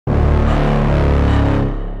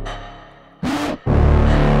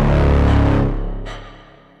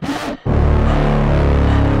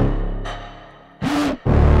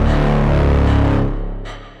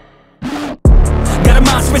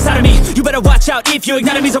better watch out if you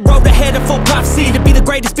ignite him. He's a road ahead, a full prophecy to be the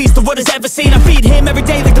greatest beast the world has ever seen. I feed him every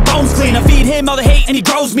day like the bones clean. I feed him all the hate and he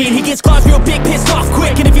grows me, and he gets claws real big, pissed off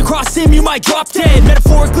quick. And if you cross him, you might drop dead.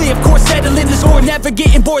 Metaphorically, of course, settling the score, never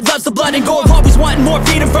getting bored, loves the blood and gore. Always wanting more,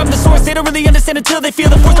 feeding from the source. They don't really understand until they feel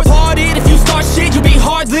the force. Departed, if you start shit, you'll be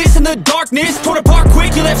heartless in the darkness. Torn apart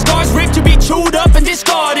quick, you left scars ripped, you'll be chewed up and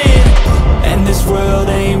discarded. And this world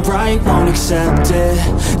ain't right, won't accept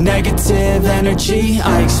it. Negative energy,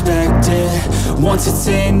 I expect it. Once it's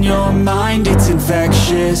in your mind, it's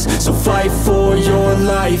infectious. So fight for your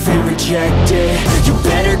life and reject it. You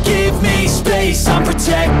better give me space, I'm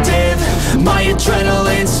protective. My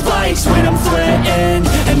adrenaline spikes when I'm threatened.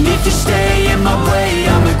 And if you stay in my way,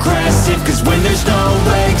 I'm aggressive. Cause when there's no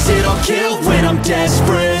exit, I'll kill when I'm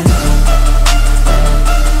desperate.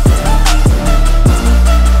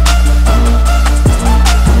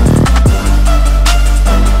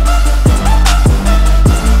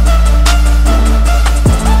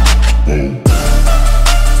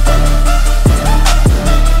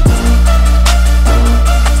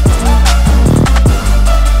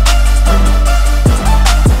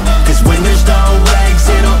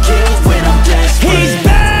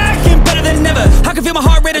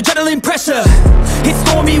 Adrenaline pressure, it's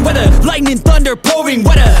stormy weather, lightning, thunder, pouring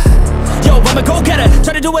weather. Yo, I'm a go-getter,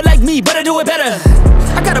 try to do it like me, but I do it better.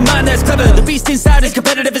 I got a mind that's clever, the beast inside is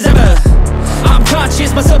competitive as ever. I'm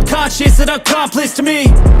conscious, my subconscious, an accomplice to me.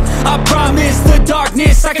 I promise the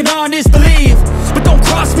darkness, I can honest believe. But don't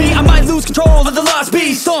cross me, I might lose control of the lost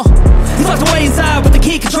beast. He's locked away inside with the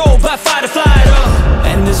key controlled by fight or flight.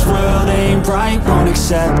 And this world ain't right, won't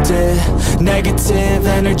accept it. Negative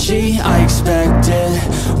energy, I expect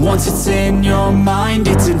it. Once it's in your mind,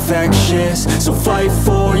 it's infectious. So fight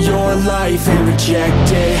for your life and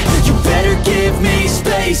reject it. You better give me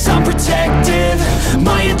space, I'm protective.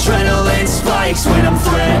 My adrenaline spikes when I'm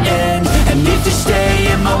threatened.